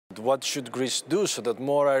What should Greece do so that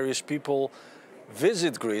more Irish people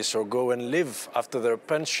visit Greece or go and live after their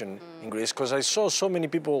pension in Greece? Because I saw so many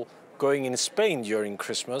people going in Spain during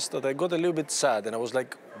Christmas that I got a little bit sad, and I was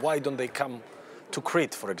like, why don't they come to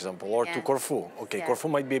Crete, for example, or to Corfu? Okay, Corfu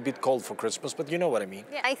might be a bit cold for Christmas, but you know what I mean.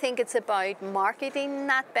 Yeah, I think it's about marketing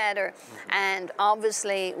that better. And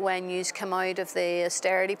obviously, when you come out of the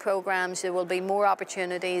austerity programs, there will be more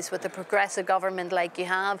opportunities with a progressive government like you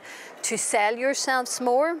have to sell yourselves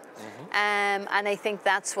more. And I think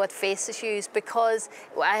that's what faces you, because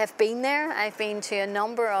I have been there. I've been to a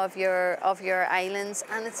number of your islands,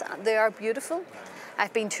 and they are beautiful.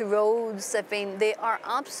 I've been to Rhodes, they are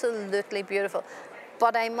absolutely beautiful.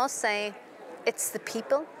 But I must say, it's the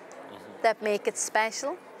people that make it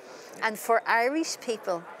special. And for Irish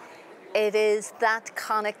people, it is that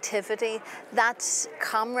connectivity, that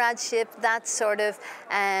comradeship, that sort of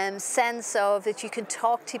sense of that you can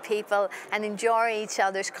talk to people and enjoy each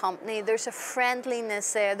other's company. There's a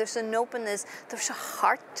friendliness there, there's an openness, there's a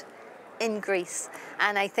heart in Greece,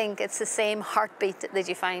 and I think it's the same heartbeat that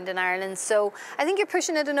you find in Ireland. So I think you're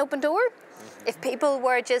pushing it an open door. If people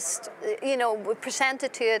were just,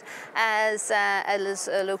 presented to it as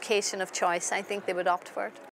a location of choice, I think they would opt for it.